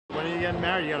When are you getting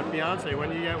married? You got a fiance.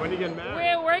 When are you getting married?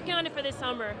 We're working on it for this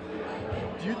summer.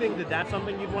 Do you think that that's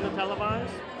something you'd want to televise?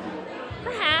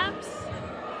 Perhaps.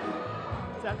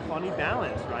 It's that funny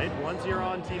balance, right? Once you're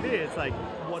on TV, it's like,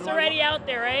 what It's do already out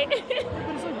there, right?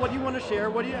 But it's like, what do you want to share?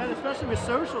 What do you, and especially with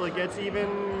social, it gets even,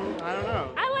 I don't know.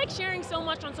 I like sharing so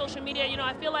much on social media. You know,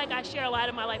 I feel like I share a lot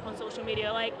of my life on social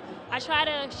media. Like, I try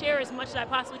to share as much as I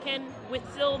possibly can with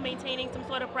still maintaining some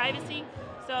sort of privacy.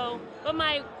 So, but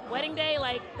my wedding day,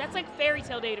 like, that's like fairy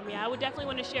tale day to me. I would definitely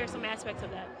want to share some aspects of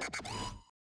that.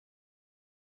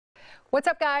 What's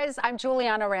up, guys? I'm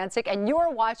Giuliana Rancic, and you're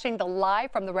watching the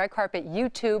Live from the Red Carpet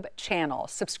YouTube channel.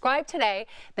 Subscribe today,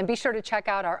 then be sure to check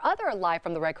out our other Live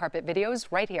from the Red Carpet videos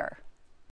right here.